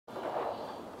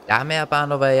Dámy a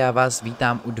pánové, já vás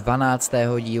vítám u 12.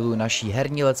 dílu naší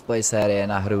herní Let's Play série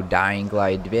na hru Dying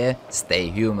Light 2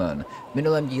 Stay Human. V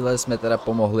minulém díle jsme teda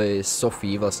pomohli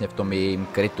Sophii vlastně v tom jejím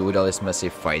krytu, dali jsme si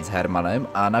fight s Hermanem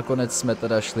a nakonec jsme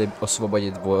teda šli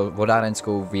osvobodit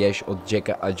vodárenskou věž od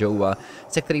Jacka a Joea,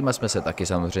 se kterými jsme se taky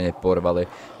samozřejmě porvali.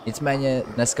 Nicméně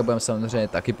dneska budeme samozřejmě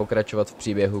taky pokračovat v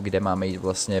příběhu, kde máme jít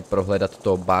vlastně prohledat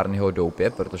to Barneyho doupě,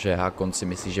 protože Hákon si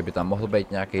myslí, že by tam mohl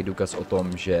být nějaký důkaz o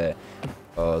tom, že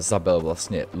zabil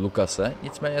vlastně Lucase.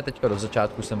 Nicméně teďka do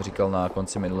začátku jsem říkal na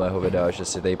konci minulého videa, že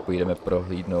si tady půjdeme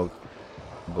prohlídnout,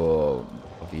 nebo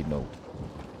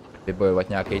vybojovat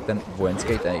nějaký ten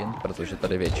vojenský ten, protože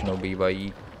tady většinou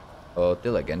bývají ty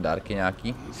legendárky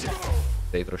nějaký.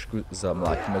 Tady trošku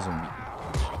zamlátíme zombie.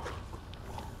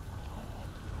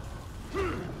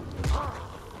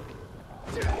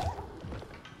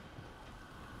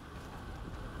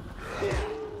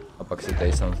 A pak si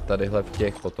tadyhle v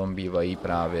těch potom bývají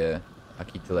právě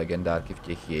nějaký ty legendárky v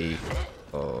těch jejich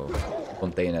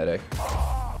kontejnerech.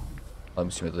 Ale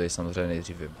musíme to tady samozřejmě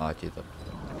nejdřív vymlátit.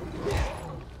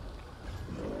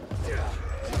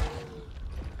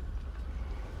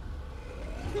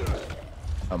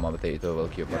 A máme tady i toho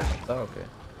velkého parchanta, ok.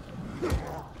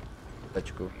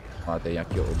 Tačku, máte tady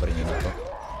nějakého obrní na to.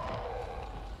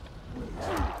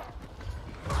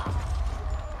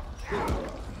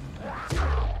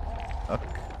 Tak.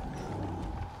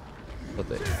 Co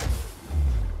teď?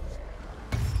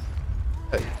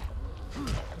 Hej.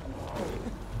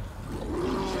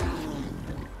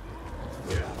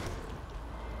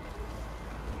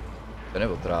 To je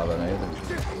neotrávený,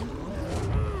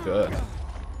 takže...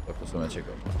 Tak to jsem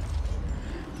nečekal.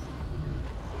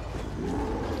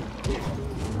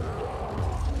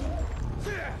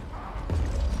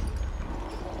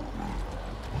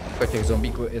 Těch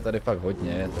zombíků je tady fakt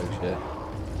hodně, takže...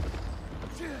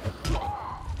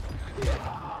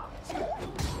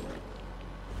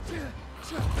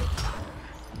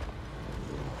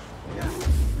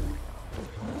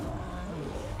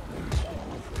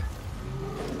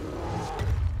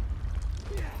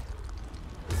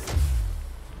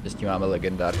 S tím máme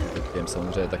legendárku, tak tím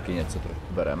samozřejmě taky něco trochu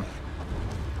berem.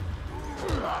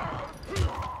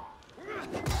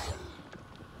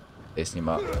 Je s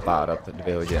nima párat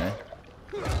 2 hodiny.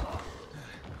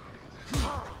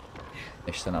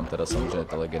 Než se nám teda samozřejmě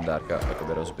ta legendárka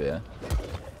jakoby rozbije.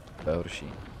 To je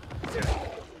horší.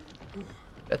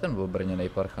 Je ten obrněnej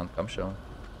parchant, kam šel?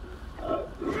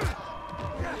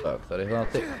 Tak, tadyhle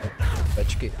ty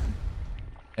pečky.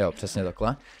 Jo, přesně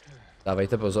takhle.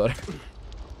 Dávejte pozor.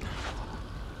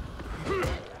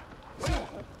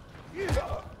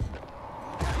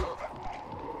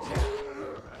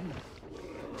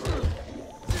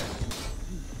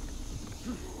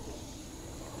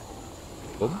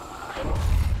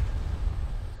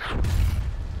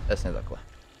 Přesně takhle.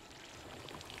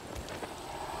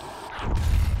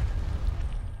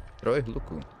 Troj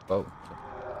hluků. Wow,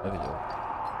 to neviděl.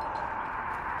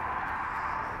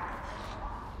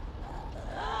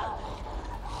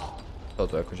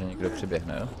 To jakože někdo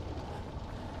přiběhne, jo?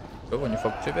 Jo, oni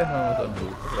fakt přiběhnou na ten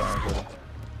hluk.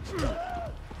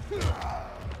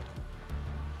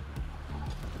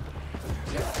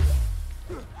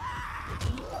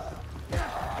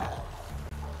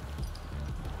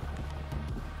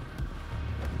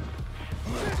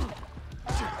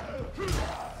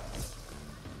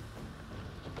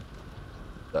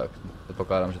 Tak,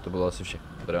 předpokládám, že to bylo asi všechno,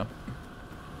 teda.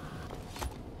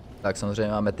 Tak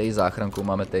samozřejmě máme tady záchranku,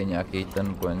 máme tady nějaký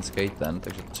ten vojenský ten,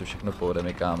 takže to si všechno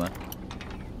poodemykáme.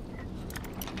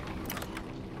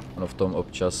 Ono v tom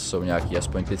občas jsou nějaký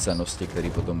aspoň ty cennosti, které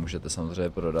potom můžete samozřejmě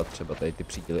prodat, třeba tady ty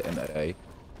příděly MRA.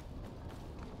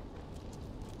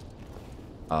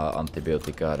 A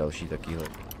antibiotika a další takovýhle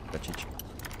kačičky.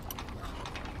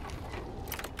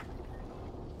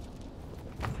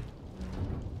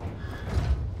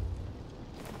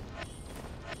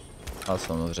 A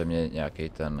samozřejmě nějaký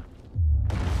ten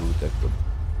kůtek.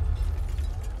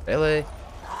 Really?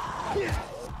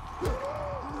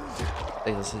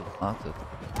 Tady zase máte.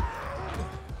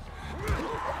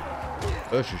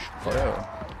 Ježišmarja.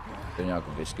 To je nějak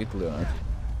vyskytli, ne?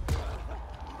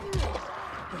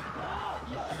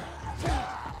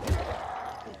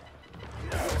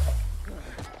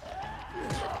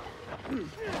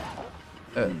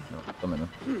 No, to jméno.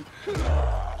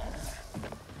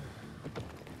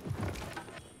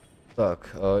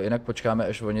 Tak, jinak počkáme,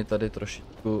 až oni tady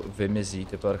trošičku vymizí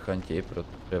ty parchanti,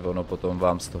 protože ono potom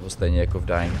vám z toho stejně jako v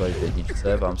Dying Light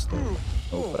 1, vám z toho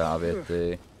jsou právě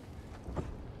ty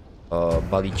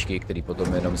balíčky, které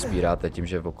potom jenom sbíráte tím,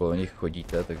 že okolo nich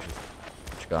chodíte, takže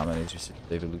počkáme, nejdřív si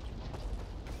tady vylutíme.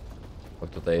 Pak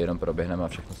to tady jenom proběhneme a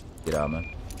všechno si dáme.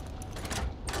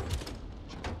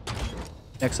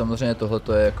 Jak samozřejmě tohle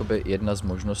je jakoby jedna z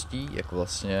možností, jak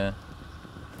vlastně...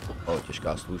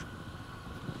 těžká služba.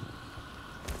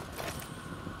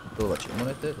 Pilovač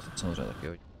imunity, to samozřejmě taky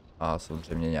hodí. A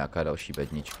samozřejmě nějaká další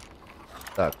bednička.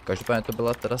 Tak, každopádně to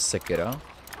byla teda sekira.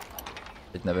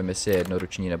 Teď nevím, jestli je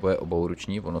jednoruční nebo je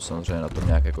obouruční, ono samozřejmě na tom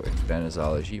nějak jako extra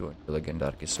nezáleží, ty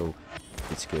legendárky jsou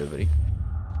vždycky dobrý.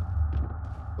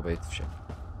 To být vše.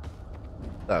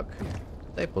 Tak,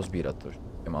 tady pozbírat to.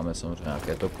 Máme samozřejmě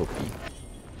nějaké to kopí.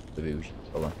 To využít,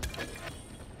 ale...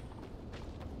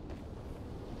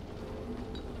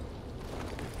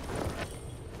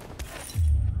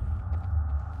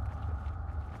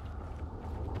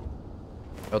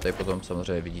 A tady potom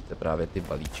samozřejmě vidíte právě ty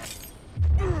balíčky.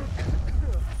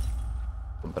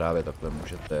 Potom právě takhle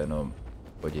můžete jenom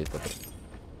chodit a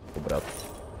pobrat.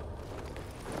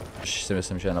 Což si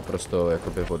myslím, že je naprosto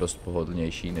jakoby o dost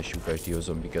pohodlnější, než u každého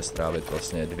zombíka strávit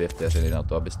vlastně 2 vteřiny na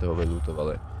to, abyste ho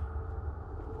vylootovali.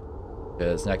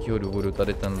 Z nějakého důvodu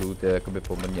tady ten loot je jakoby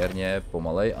poměrně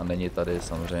pomalej a není tady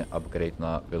samozřejmě upgrade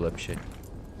na vylepšení.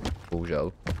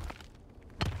 Bohužel.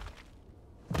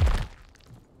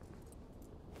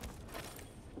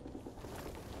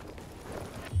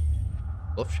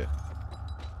 To vše.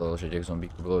 To, že těch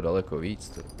zombíků bylo daleko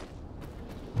víc.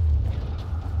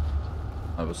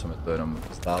 Nebo se mi to jenom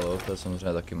stálo, to je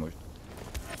samozřejmě taky možné.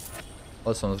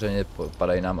 Ale samozřejmě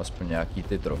padají nám aspoň nějaký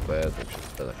ty trofeje, takže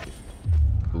to je taky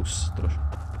plus trošku.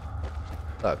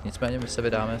 Tak, nicméně my se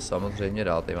vydáme samozřejmě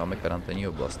dál, tady máme karanténní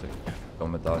oblast, tak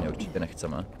momentálně určitě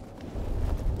nechceme.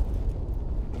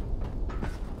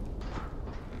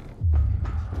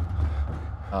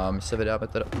 A my se vydáme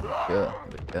teda...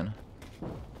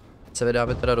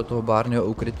 do toho Barneyho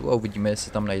úkrytu a uvidíme,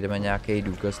 jestli tam najdeme nějaký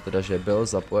důkaz, teda, že byl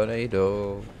zapojený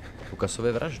do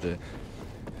Lucasovy vraždy.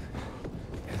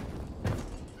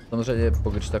 Samozřejmě,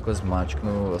 pokud takhle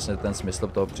zmáčknu vlastně ten smysl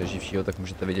toho přeživšího, tak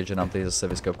můžete vidět, že nám tady zase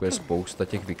vyskakuje spousta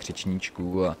těch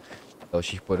vykřičníčků a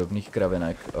dalších podobných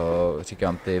kravinek.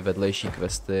 Říkám, ty vedlejší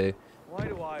questy,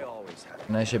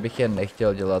 ne, že bych je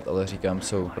nechtěl dělat, ale říkám,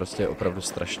 jsou prostě opravdu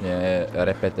strašně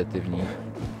repetitivní.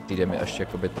 Přijde mi až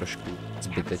jakoby trošku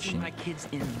zbytečný.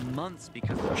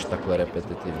 Až takhle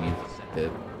repetitivní.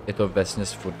 Je to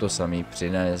vesměs furt to samý,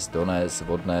 přines, dones,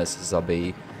 odnes,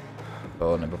 zabij.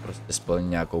 Nebo prostě splní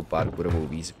nějakou parkourovou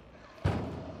výzvu.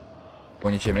 Po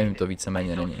ničem jiným to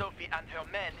víceméně není.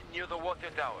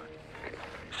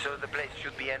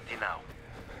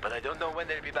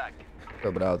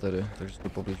 Dobrá tedy, takže tu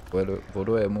poblíž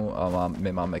vodojemu a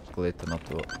my máme klid na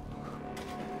to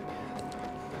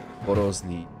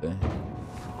porozlít.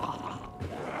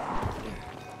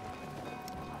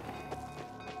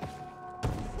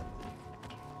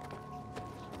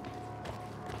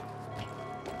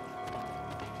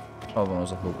 A ono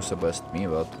za chvilku se bude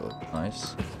stmívat,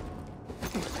 nice.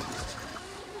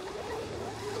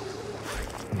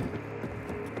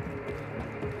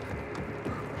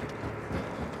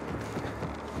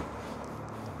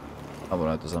 A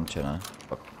ono je to zamčené,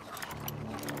 pak.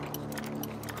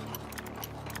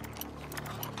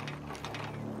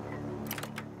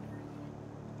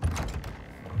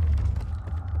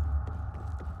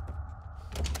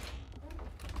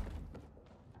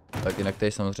 Tak jinak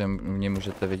tady samozřejmě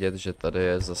můžete vidět, že tady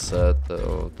je zase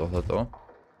tohleto.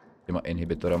 Těma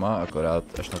inhibitorama, akorát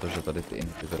až na to, že tady ty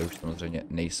inhibitory už samozřejmě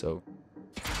nejsou.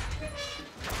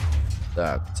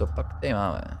 Tak, co pak tady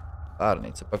máme?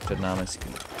 Párny, co pak před námi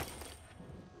skvělý.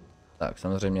 Tak,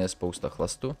 samozřejmě je spousta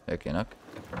chlastu, jak jinak.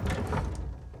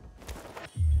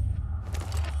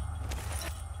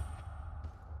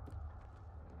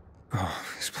 Oh,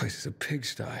 this place is a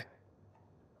pigsty.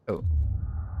 Oh.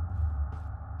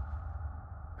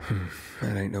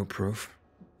 That ain't no proof.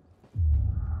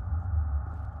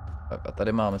 Tak a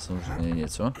tady máme samozřejmě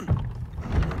něco.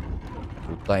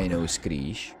 Tu tajnou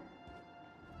skrýž.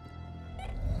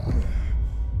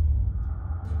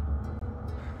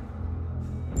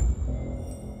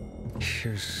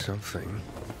 Here's something.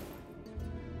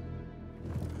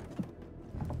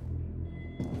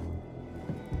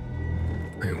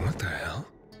 Wait, what the hell?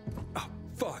 Oh,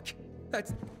 fuck!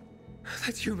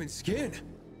 That's human skin!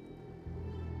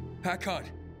 Packard,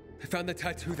 I found the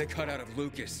tattoo they cut out of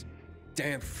Lucas.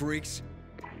 Damn freaks.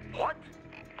 What?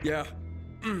 Yeah.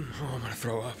 Oh, I'm gonna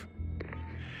throw up.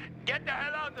 Get the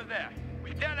hell out of there!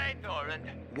 We detonator and...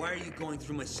 Why are you going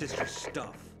through my sister's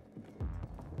stuff?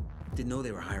 Didn't know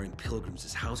they were hiring pilgrims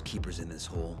as housekeepers in this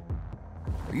hole.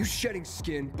 Are you shedding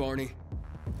skin, Barney?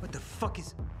 What the fuck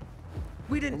is...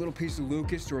 We A didn't... little piece of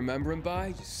Lucas to remember him by,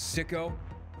 you sicko?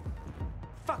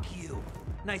 Fuck you.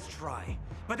 Nice try.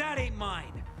 But that ain't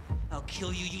mine. I'll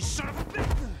kill you, you son of a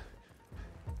bitch!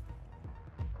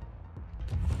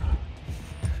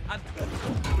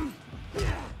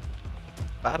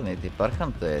 Barney, ty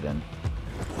parchant to je jeden.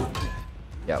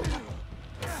 Jau.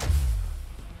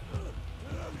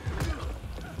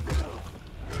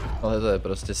 Ale to je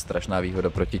prostě strašná výhoda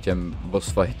proti těm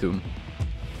boss fightům.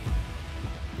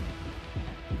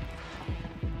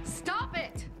 Stop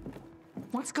it!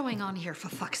 What's going on here, for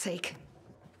fuck's sake?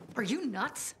 Are you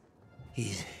nuts?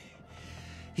 He's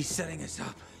setting us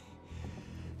up.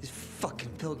 This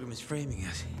fucking pilgrim is framing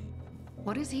us.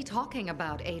 What is he talking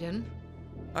about, Aiden?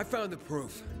 I found the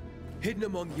proof, hidden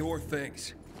among your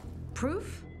things.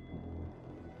 Proof?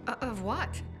 Of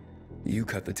what? You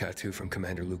cut the tattoo from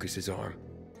Commander Lucas's arm.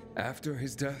 After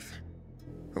his death?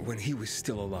 Or when he was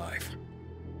still alive?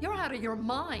 You're out of your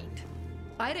mind.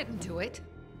 I didn't do it.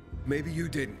 Maybe you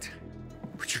didn't.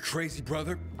 But your crazy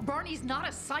brother? Barney's not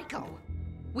a psycho.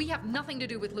 We have nothing to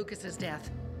do with Lucas's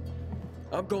death.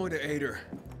 I'm going to Ader.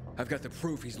 I've got the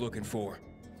proof he's looking for.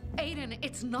 Aiden,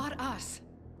 it's not us.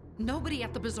 Nobody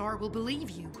at the bazaar will believe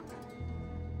you.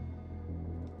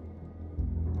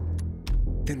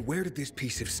 Then where did this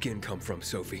piece of skin come from,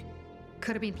 Sophie?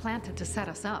 Could have been planted to set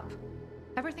us up.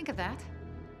 Ever think of that?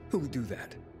 Who would do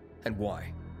that? And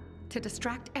why? To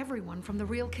distract everyone from the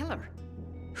real killer.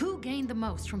 Who gained the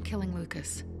most from killing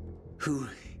Lucas? Who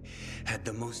had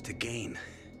the most to gain?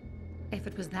 If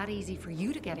it was that easy for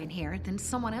you to get in here, then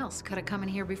someone else could have come in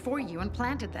here before you and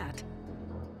planted that.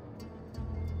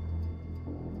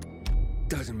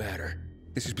 Doesn't matter.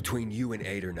 This is between you and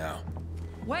Ader now.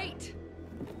 Wait!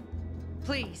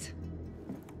 Please.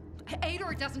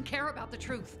 Ador doesn't care about the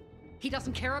truth. He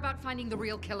doesn't care about finding the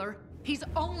real killer. He's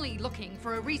only looking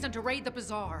for a reason to raid the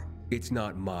bazaar. It's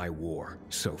not my war,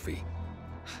 Sophie.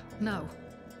 No.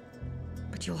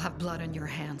 But you'll have blood on your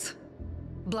hands.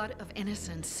 Blood of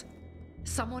innocence.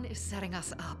 Someone is setting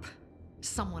us up.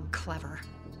 Someone clever.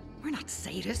 We're not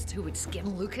sadists who would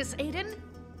skin Lucas, Aiden.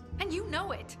 And you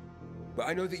know it. But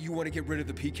I know that you want to get rid of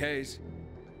the PKs.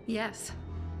 Yes.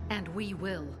 And we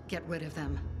will get rid of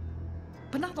them.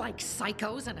 But not like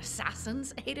psychos and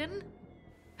assassins, Aiden.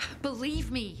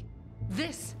 Believe me,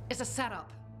 this is a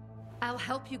setup. I'll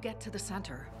help you get to the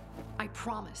center. I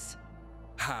promise.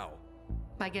 How?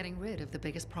 By getting rid of the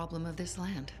biggest problem of this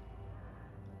land.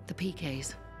 The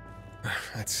PKs.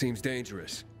 That seems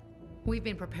dangerous. We've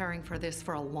been preparing for this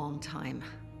for a long time.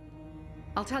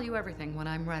 I'll tell you everything when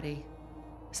I'm ready.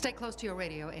 Stay close to your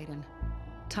radio, Aiden.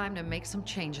 Time to make some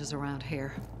changes around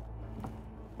here.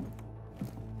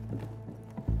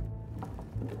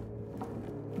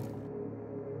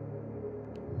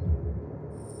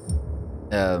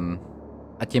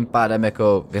 A tím pádem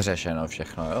jako vyřešeno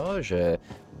všechno, jo? Že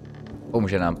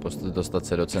pomůže nám dostat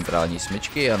se do centrální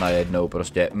smyčky a najednou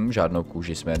prostě žádnou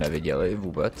kůži jsme neviděli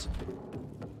vůbec.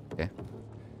 Okay.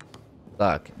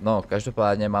 Tak, no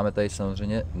každopádně máme tady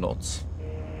samozřejmě noc.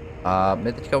 A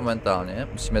my teďka momentálně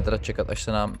musíme teda čekat, až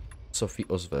se nám Sophie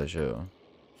ozve, že jo?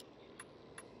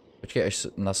 Počkej až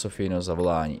na Sophiino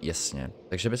zavolání, jasně.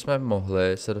 Takže bychom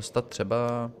mohli se dostat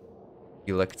třeba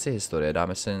k lekci historie,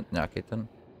 dáme si nějaký ten...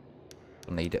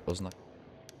 To nejde oznak.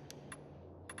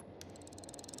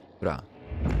 Dobrá.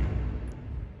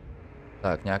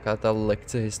 Tak, nějaká ta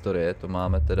lekce historie, to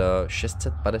máme teda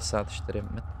 654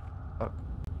 metrů. Tak,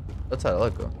 docela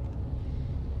daleko.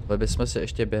 Ale bychom si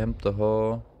ještě během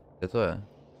toho... Kde to je?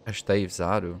 Až tady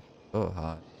vzadu.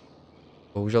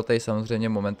 Bohužel tady samozřejmě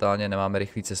momentálně nemáme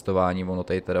rychlé cestování, ono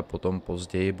tady teda potom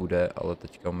později bude, ale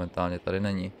teďka momentálně tady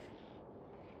není.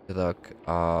 Tak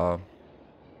a...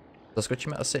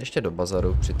 Zaskočíme asi ještě do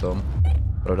bazaru přitom.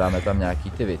 Prodáme tam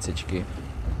nějaký ty věcičky.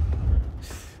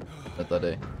 Jsme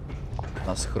tady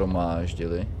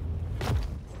nashromáždili.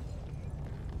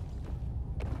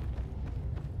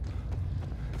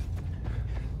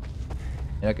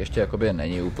 Jinak ještě jakoby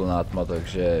není úplná tma,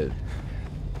 takže...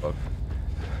 Pak.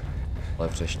 Ale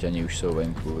přeštění už jsou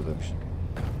venku, takže...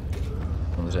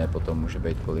 Samozřejmě potom může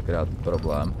být kolikrát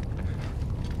problém.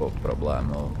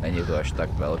 No, není to až tak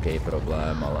velký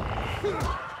problém, ale...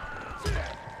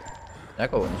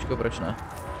 Nějakou voničku, proč ne?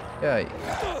 Jaj.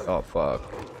 Oh, fuck.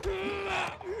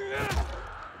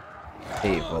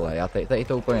 Ty vole, já tady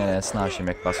to úplně nesnáším,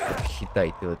 jak vás furt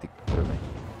chytají tyhle ty kurvy.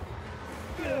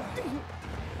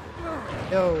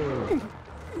 Jo.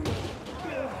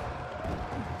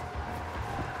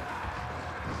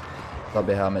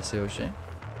 Zaběháme si hoši.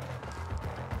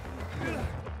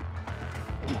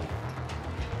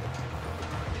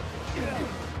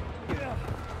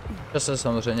 To se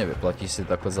samozřejmě vyplatí si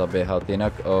takhle zaběhat,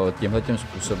 jinak tímhletím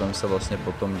způsobem se vlastně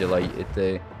potom dělají i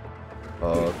ty,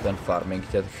 ten farming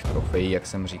těch trofejí, jak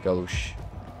jsem říkal už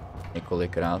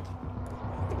několikrát.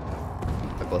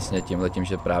 vlastně tímhletím,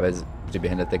 že právě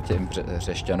přiběhnete k těm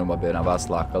hřešťanům, aby na vás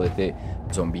lákali ty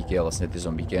zombíky a vlastně ty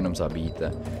zombíky jenom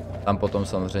zabijíte. Tam potom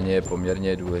samozřejmě je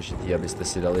poměrně důležitý, abyste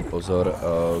si dali pozor,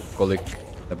 kolik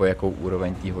nebo jakou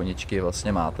úroveň té honičky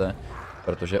vlastně máte,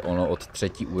 protože ono od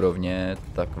 3. úrovně,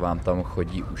 tak vám tam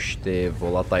chodí už ty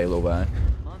volatailové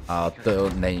a to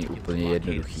není úplně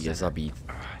jednoduchý je zabít.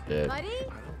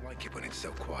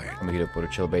 Bych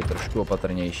doporučil být trošku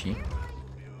opatrnější.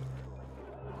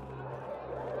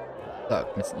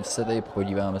 Tak, my se tady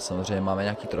podíváme, samozřejmě máme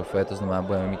nějaký trofeje, to znamená,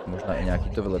 budeme mít možná i nějaký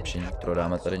to vylepšení,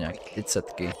 prodáme tady nějaký ty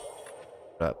cetky.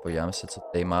 Podíváme se, co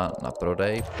tady má na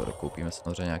prodej, koupíme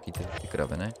samozřejmě nějaký ty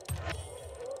kraviny.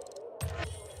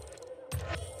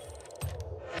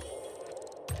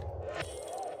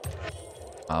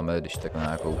 Máme když tak na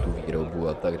nějakou tu výrobu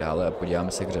a tak dále a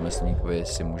podíváme se k řemeslníkovi,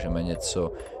 jestli můžeme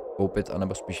něco koupit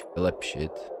anebo spíš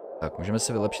vylepšit. Tak můžeme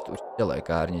si vylepšit určitě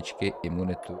lékárničky,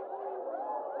 imunitu.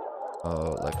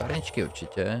 Lékárničky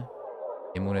určitě,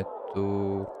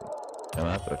 imunitu,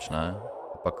 můžeme, proč ne,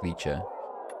 a pak klíče.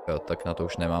 Jo, tak na to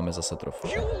už nemáme zase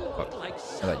trofej. Pak,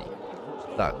 nevadí.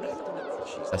 Tak,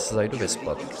 já se zajdu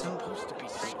vyspat.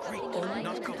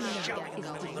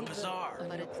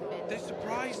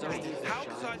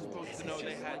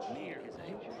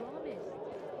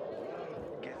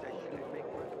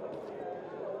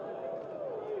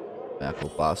 Nějakou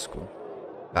pásku.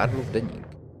 Karlův deník.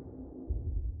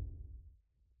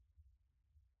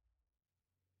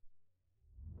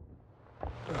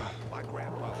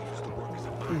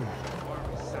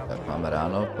 Tak máme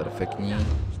ráno, perfektní.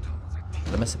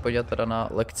 Jdeme se podívat teda na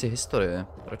lekci historie,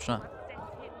 proč ne?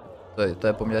 To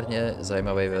je poměrně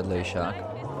zajímavý vedlejšák.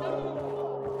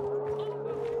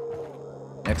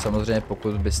 Jak samozřejmě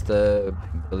pokud byste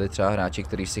byli třeba hráči,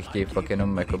 kteří si chtějí fakt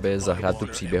jenom jakoby zahrát tu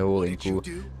příběhovou linku,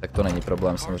 tak to není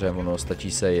problém, samozřejmě ono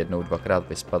stačí se jednou, dvakrát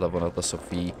vyspat a ona ta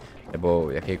Sophie nebo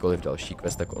jakýkoliv další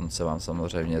quest, tak on se vám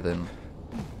samozřejmě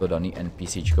to daný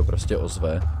NPCčko prostě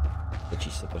ozve.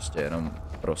 Stačí se prostě jenom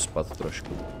prospat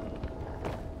trošku.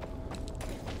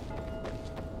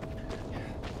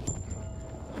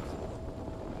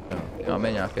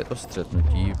 Máme nějaké to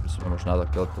střetnutí, jsme možná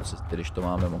takhle po cestě, když to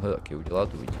máme, mohli taky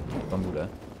udělat, uvidíme, co tam bude.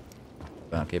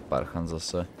 Nějaký parchan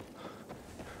zase.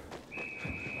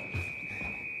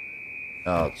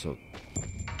 A co?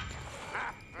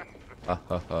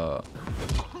 Hahaha.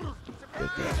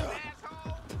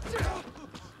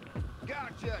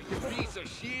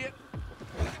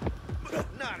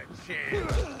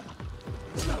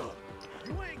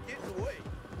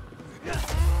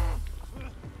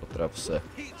 Potrav se.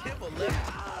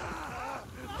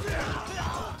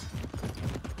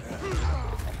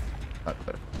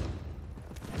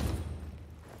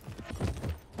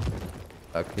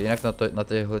 Tak jinak na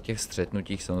těch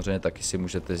střetnutích samozřejmě taky si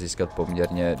můžete získat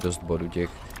poměrně dost bodů těch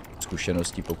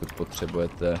zkušeností, pokud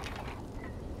potřebujete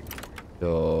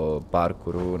do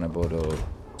parkouru nebo do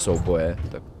souboje,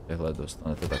 tak těhle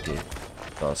dostanete taky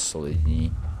ta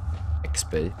solidní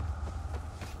XP.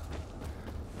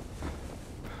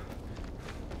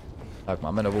 Tak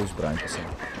máme novou zbraň, to jsem.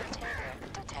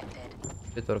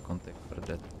 Editor contact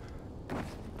dead.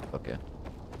 Tak je.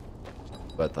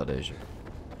 To je tady, že?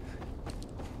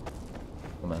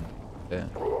 Moment. Je.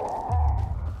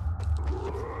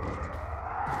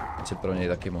 Si pro něj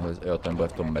taky mohli, jo, ten bude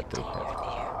v tom metru.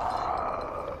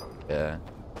 Je.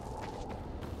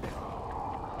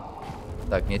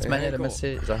 Tak nicméně jdeme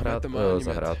si zahrát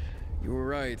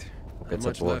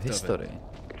pokec po historii.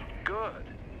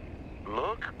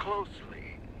 Look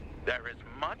closely. There is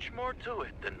much more to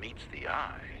it than meets the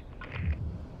eye.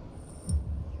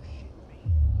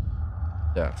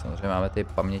 Tak, samozřejmě máme ty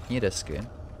pamětní desky.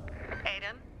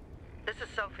 Aiden, this is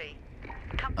Sophie.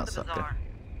 Come to the bazaar.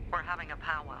 We're having a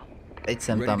powwow. Teď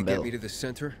jsem tam byl. I'll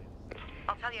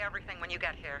tell you everything when you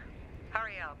get here.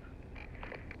 Hurry up.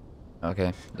 OK,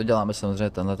 doděláme samozřejmě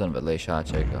ten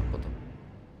vedlejšáček a potom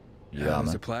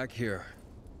díváme.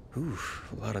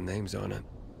 A lot of names on it.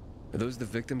 Are those the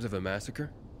victims of a massacre?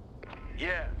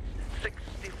 Yes,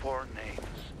 64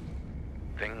 names.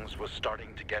 Things was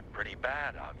starting to get pretty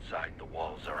bad outside the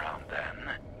walls around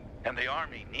then, and the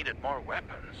army needed more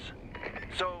weapons.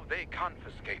 So they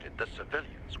confiscated the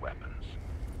civilians' weapons.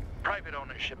 Private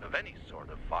ownership of any sort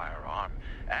of firearm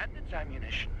and its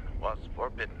ammunition was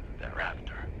forbidden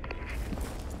thereafter.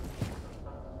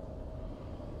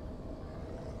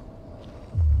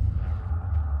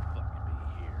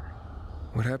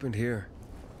 What happened here?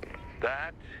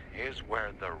 That is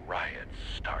where the riots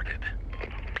started.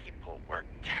 People were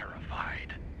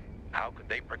terrified. How could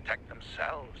they protect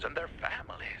themselves and their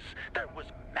families? There was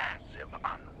massive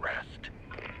unrest.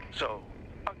 So,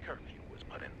 a curfew was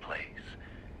put in place.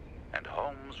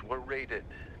 homes were raided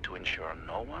to ensure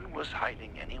no one was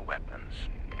hiding any weapons.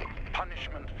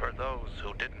 Punishment for those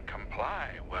who didn't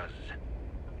comply was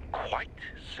quite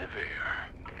severe.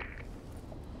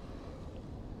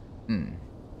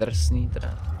 Drsný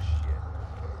teda.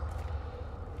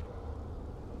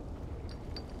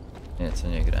 Něco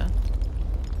někde?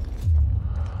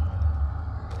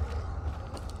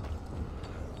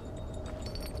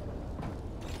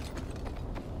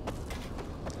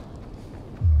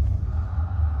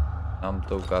 Mám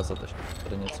to ukázat, až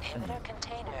tady něco není.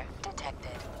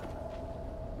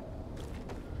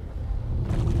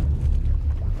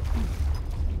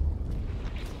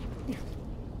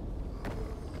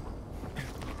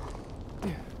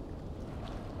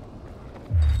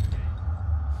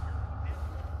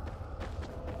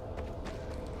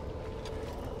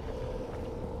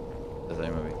 To je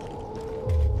zajímavý.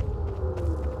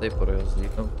 Tady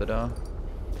porozlítnout teda.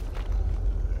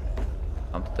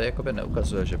 Nám to tady jakoby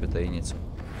neukazuje, že by tady něco.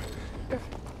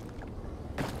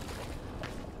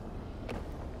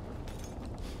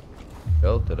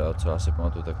 Jo, teda, co já si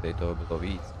pamatuju, tak tady toho bylo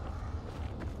víc.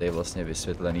 Tady je vlastně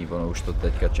vysvětlený, ono už to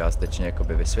teďka částečně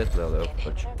jakoby vysvětlil, jo,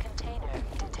 proč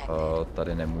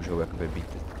tady nemůžou jakoby být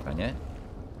ty zbraně.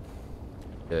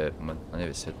 Je momentálně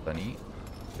vysvětlený,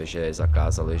 že je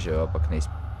zakázali, že jo, a pak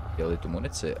nejspěli tu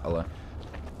munici, ale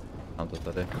nám to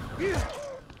tady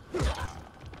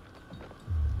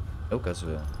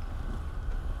neukazuje.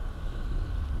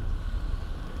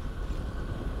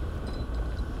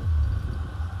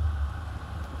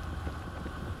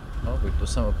 No, buď to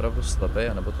jsem opravdu slabý,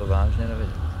 anebo to vážně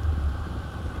nevidím.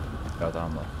 Já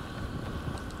tamhle.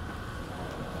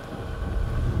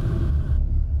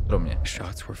 Pro mě.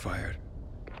 Shots were fired.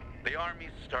 The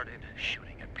army started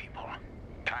shooting at people.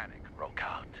 Panic broke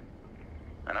out.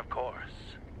 And of course,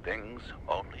 things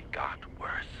only got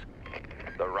worse.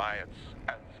 The riots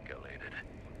escalated.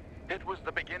 It was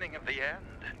the beginning of the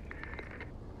end.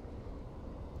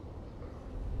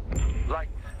 Light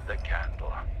the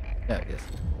candle. Jak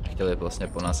jest? Chtěli vlastně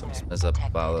po nás, aby jsme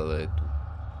zapálili tu.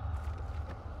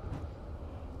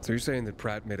 So you're saying that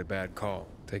Pratt made a bad call,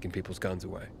 taking people's guns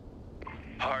away?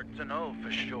 Hard to know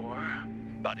for sure,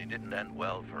 but it didn't end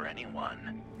well for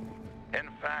anyone. In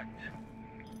fact,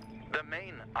 the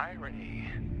main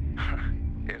irony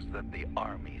is that the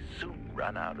army soon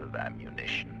ran out of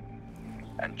ammunition.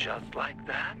 And just like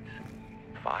that,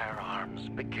 firearms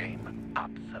became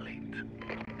obsolete.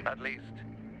 At least,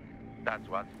 that's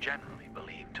what's generally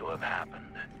believed to have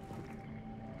happened.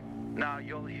 Now,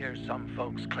 you'll hear some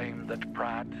folks claim that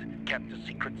Pratt kept a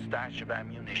secret stash of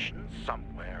ammunition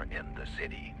somewhere in the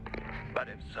city. But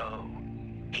if so,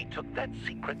 he took that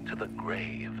secret to the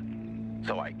grave.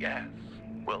 So I guess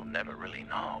we'll never really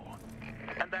know.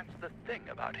 And that's the thing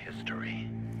about history.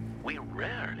 We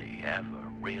rarely ever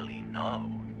really know.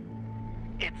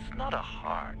 It's not a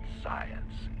hard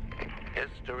science.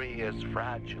 History is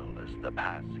fragile as the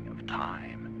passing of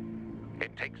time.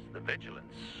 It takes the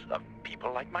vigilance of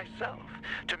people like myself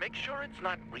to make sure it's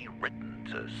not rewritten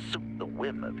to suit the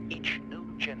whim of each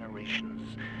new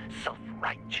generation's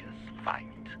self-righteous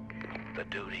fight. The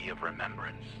duty of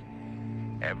remembrance.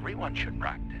 Everyone should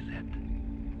practice it.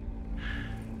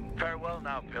 Farewell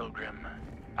now, Pilgrim.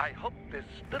 I hope this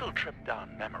little trip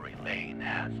down memory lane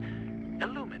has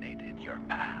illuminated your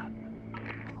path.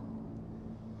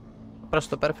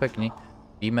 Prosto perfektní.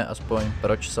 Víme aspoň,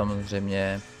 proč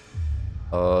samozřejmě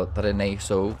tady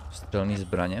nejsou střelné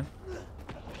zbraně.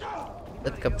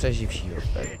 Teďka přeživšího,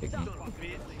 to je pěkný.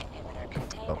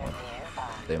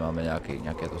 Tady máme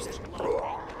nějaké to střel.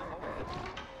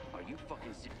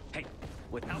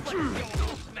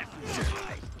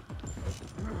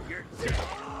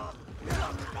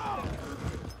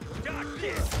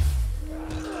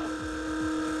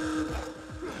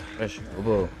 Fresh,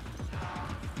 obou.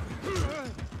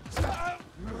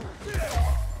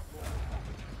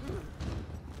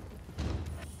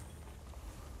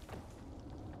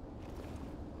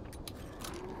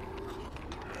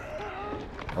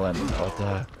 Ale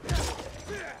tak.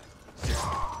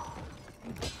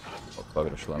 Opak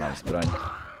došla nám zbraň.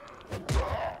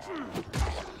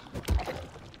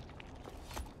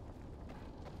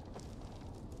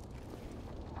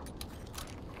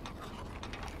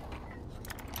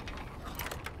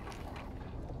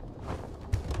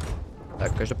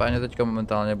 Tak každopádně teďka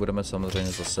momentálně budeme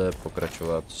samozřejmě zase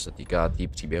pokračovat, co se týká té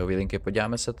příběhové linky.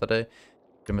 Podíváme se tady,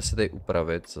 můžeme si tady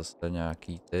upravit zase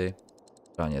nějaký ty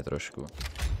zbraně trošku.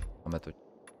 Máme tu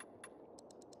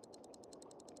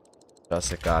třeba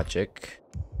sekáček.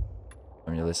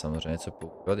 Jsme měli samozřejmě něco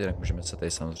používat, jinak můžeme se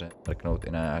tady samozřejmě mrknout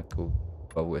i na nějakou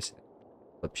bavu, jestli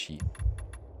lepší.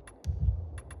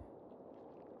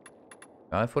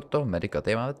 Máme furt toho medika,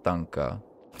 tady máme tanka.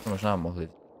 To možná mohli.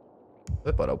 To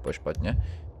vypadá úplně špatně.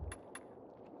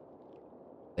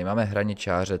 Tady máme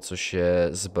hraničáře, což je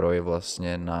zbroj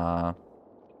vlastně na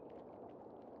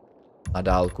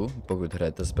dálku, pokud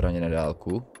hrajete zbraně na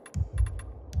dálku.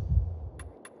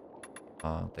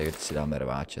 A tady si dáme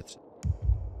rváče třeba.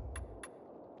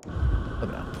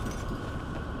 Dobrá.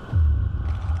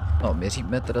 No,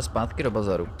 měříme teda zpátky do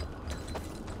bazaru.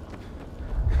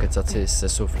 Kecat si se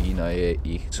Sophie na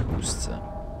jejich schůzce.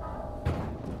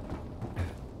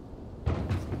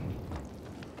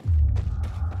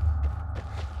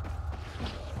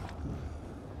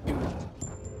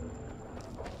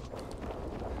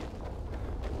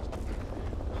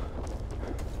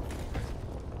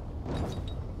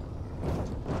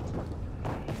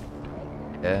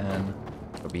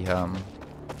 Probíhám.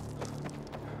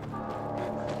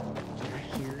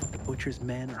 Butcher's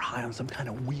men are high on some kind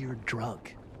of weird drug.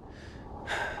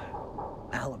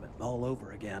 Element all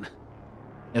over again.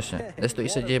 Jasně, nestojí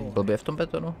se děje blbě v tom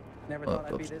betonu?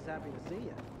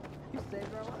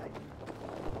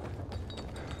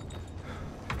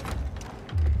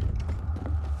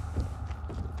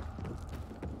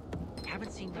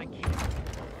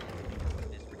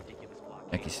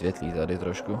 Nějaký světlý tady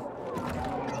trošku.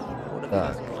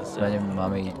 Tak,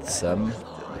 máme jít sem,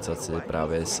 kecat si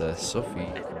právě se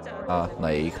Sophie a na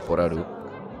jejich poradu.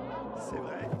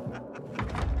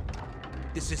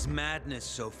 This is madness,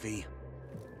 Sophie.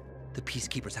 The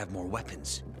peacekeepers have more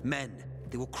weapons. Men.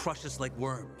 They will crush us like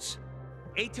worms.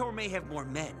 Ator may have more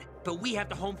men, but we have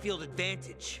the home field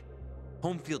advantage.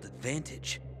 Home field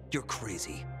advantage? You're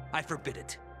crazy. I forbid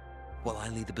it. While I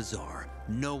lead the bazaar,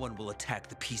 no one will attack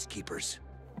the peacekeepers.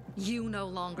 You no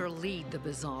longer lead the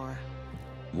bazaar.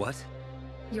 What?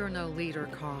 You're no leader,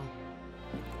 Carl.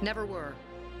 Never were.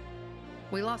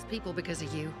 We lost people because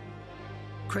of you.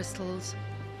 Crystals.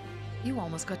 You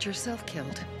almost got yourself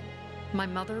killed. My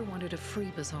mother wanted a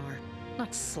free bazaar,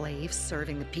 not slaves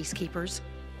serving the peacekeepers.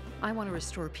 I want to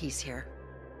restore peace here.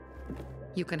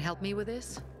 You can help me with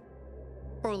this?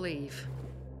 Or leave?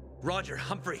 Roger,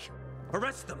 Humphrey,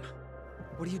 arrest them!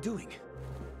 What are you doing?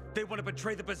 They want to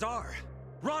betray the bazaar!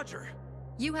 Roger!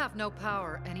 You have no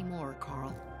power anymore,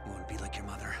 Carl. You want to be like your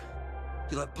mother?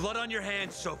 You'll have blood on your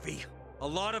hands, Sophie. A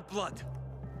lot of blood.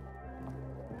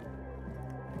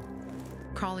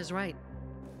 Carl is right.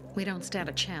 We don't stand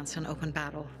a chance in open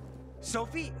battle.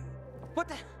 Sophie? What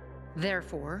the?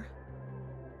 Therefore,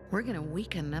 we're gonna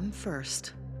weaken them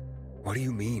first. What do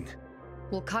you mean?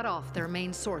 We'll cut off their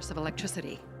main source of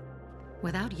electricity.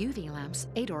 Without UV lamps,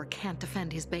 Ador can't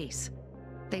defend his base.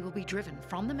 They will be driven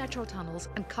from the metro tunnels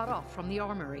and cut off from the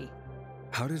armory.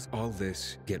 How does all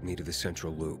this get me to the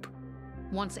central loop?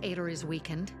 Once Ador is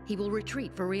weakened, he will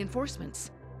retreat for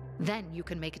reinforcements. Then you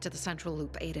can make it to the central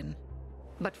loop, Aiden.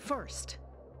 But first,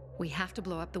 we have to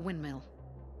blow up the windmill.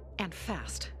 And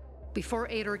fast, before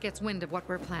Ador gets wind of what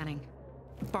we're planning.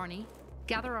 Barney,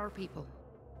 gather our people.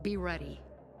 Be ready.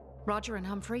 Roger and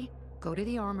Humphrey, go to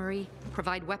the armory,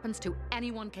 provide weapons to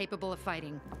anyone capable of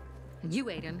fighting. And you,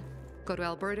 Aiden, go to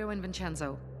Alberto and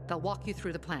Vincenzo. They'll walk you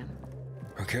through the plan.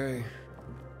 Okay.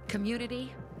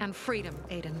 Community and freedom,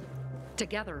 Aiden.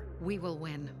 Together, we will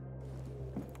win.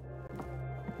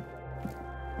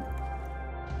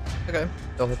 Okay.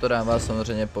 Tohle to dává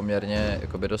samozřejmě poměrně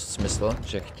jakoby dost smysl,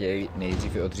 že chtějí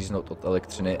nejdřív je odříznout od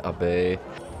elektřiny, aby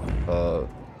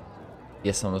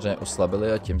je samozřejmě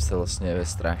oslabili a tím se vlastně ve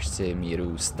strážci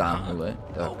míru stáhnuli.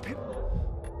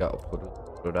 Tak obchodu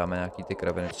prodáme nějaký ty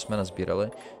kraviny, co jsme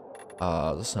nazbírali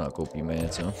a zase nakoupíme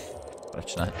něco.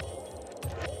 Proč ne?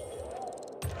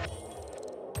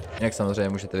 Jinak samozřejmě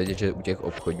můžete vědět, že u těch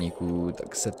obchodníků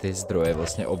tak se ty zdroje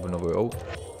vlastně obnovujou.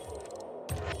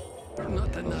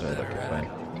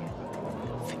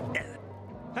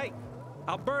 Hey,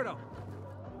 Alberto,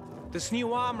 this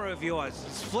new armor of yours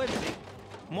is flimsy.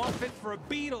 More fit for a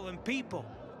beetle than people.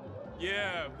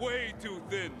 Yeah, way too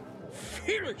thin.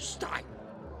 Philistine!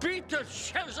 Beetle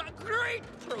shells are great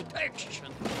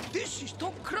protection. This is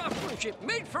top craftsmanship,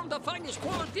 made from the finest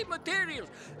quality materials.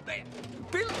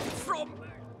 Built from...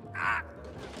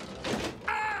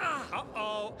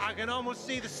 Uh-oh, I can almost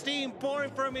see the steam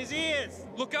pouring from his ears.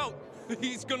 Look out!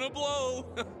 He's gonna blow!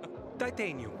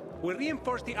 Titanium. We'll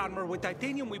reinforce the armor with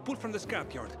titanium we pulled from the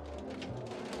scrapyard.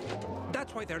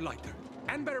 That's why they're lighter.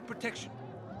 And better protection.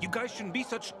 You guys shouldn't be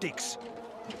such dicks.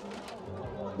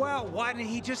 Well, why didn't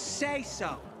he just say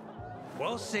so?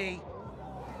 We'll see.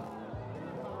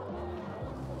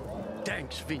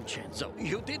 Thanks, Vincenzo.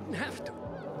 You didn't have to.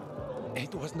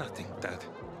 It was nothing, Dad.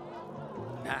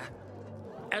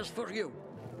 As for you,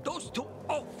 those two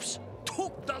oafs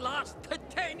took the last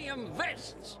titanium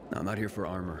vests. No, I'm not here for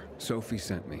armor. Sophie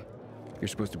sent me. You're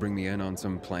supposed to bring me in on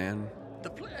some plan? The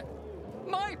plan?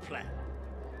 My plan?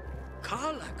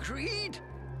 Carl agreed?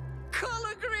 Carl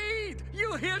agreed!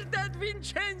 You hear that,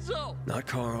 Vincenzo? Not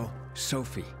Carl.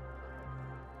 Sophie.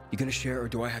 You gonna share or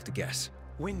do I have to guess?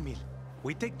 Windmill.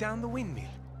 We take down the windmill.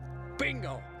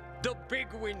 Bingo! The big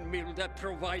windmill that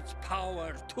provides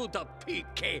power to the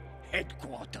PK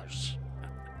headquarters.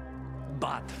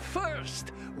 But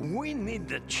first, we need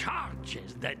the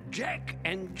charges that Jack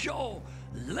and Joe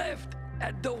left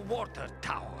at the water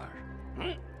tower.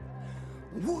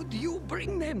 Would you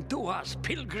bring them to us,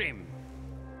 Pilgrim?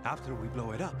 After we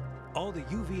blow it up, all the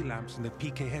UV lamps in the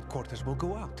PK headquarters will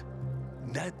go out.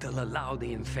 That'll allow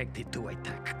the infected to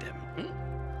attack them.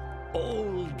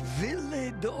 Old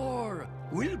Villedor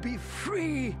will be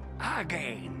free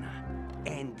again.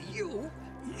 And you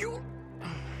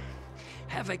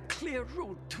have a clear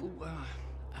route to,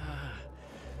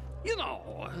 you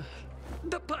know,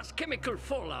 the past chemical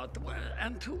fallout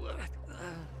and to,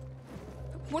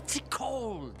 what's it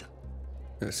called?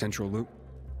 The central loop?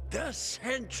 The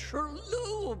central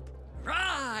loop,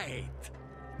 right.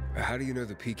 How do you know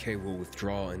the PK will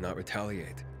withdraw and not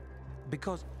retaliate?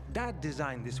 Because Dad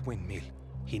designed this windmill.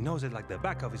 He knows it like the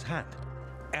back of his hand.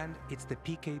 And it's the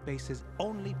PK base's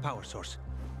only power source.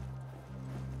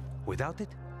 Without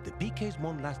it, the PKs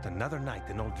won't last another night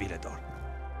in Old Villedor.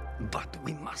 But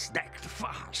we must act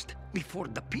fast before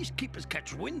the peacekeepers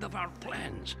catch wind of our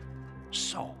plans.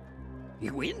 So,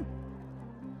 you in?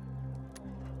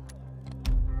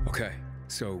 Okay,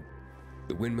 so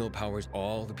the windmill powers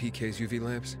all the PK's UV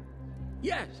lamps?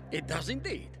 Yes, it does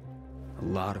indeed. A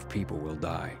lot of people will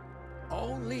die.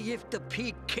 Only if the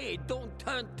PK don't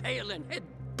turn tail and head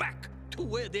back to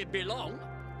where they belong.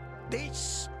 They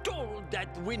stole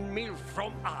that windmill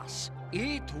from us.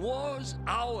 It was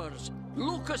ours.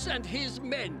 Lucas and his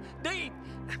men,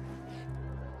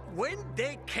 when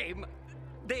they came,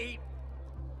 they...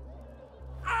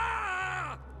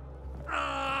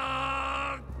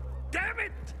 damn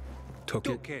it!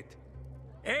 Took it?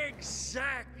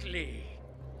 Exactly.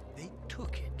 They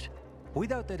took it.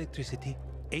 Without electricity,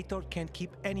 Ator can't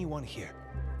keep anyone here.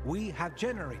 We have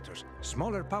generators,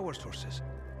 smaller power sources.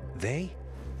 They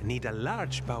need a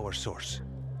large power source.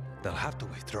 They'll have to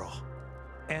withdraw.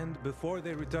 And before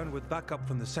they return with backup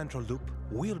from the central loop,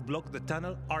 we'll block the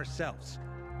tunnel ourselves.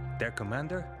 Their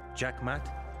commander, Jack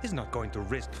Matt, is not going to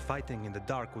risk fighting in the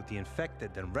dark with the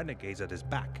infected and renegades at his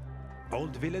back.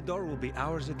 Old Villedor will be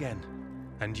ours again,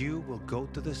 and you will go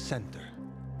to the center.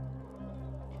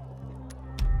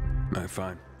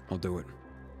 Fine, I'll do it.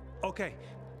 Okay,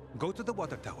 go to the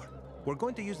water tower. We're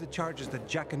going to use the charges that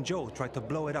Jack and Joe tried to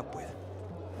blow it up with.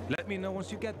 Let me know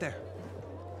once you get there.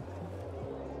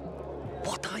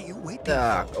 What are you waiting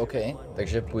Tak, OK,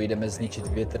 takže půjdeme zničit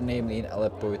větrný mlýn, ale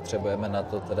potřebujeme na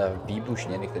to teda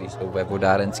výbušněny, které jsou ve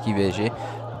vodárenské věži.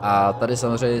 A tady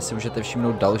samozřejmě si můžete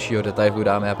všimnout dalšího detailu,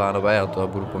 dámy a pánové, já to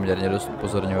budu poměrně dost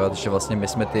upozorňovat, že vlastně my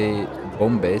jsme ty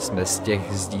bomby jsme z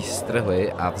těch zdí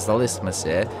strhli a vzali jsme si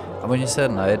je a oni se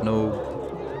najednou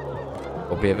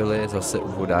objevili zase u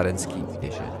vodárenský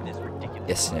věže.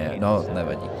 Jasně, no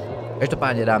nevadí.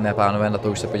 Každopádně, dámy a pánové, na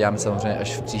to už se podíváme samozřejmě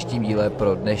až v příštím díle,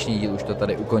 pro dnešní díl už to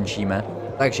tady ukončíme.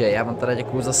 Takže já vám teda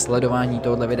děkuju za sledování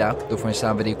tohoto videa, doufám, že se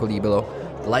vám videjko líbilo.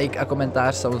 Like a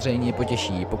komentář samozřejmě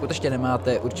potěší. Pokud ještě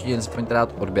nemáte, určitě nezapomeňte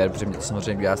dát odběr, protože mi to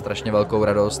samozřejmě dělá strašně velkou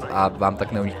radost a vám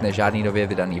tak neunikne žádný nově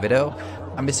vydaný video.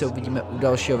 A my se uvidíme u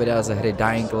dalšího videa ze hry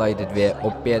Dying Light 2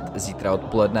 opět zítra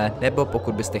odpoledne, nebo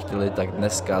pokud byste chtěli, tak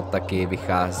dneska taky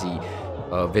vychází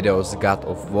video z God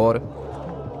of War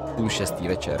půl 6.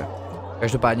 večer.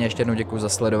 Každopádně ještě jednou děkuji za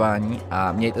sledování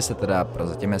a mějte se teda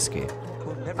prozatím hezky.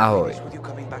 Ahoj.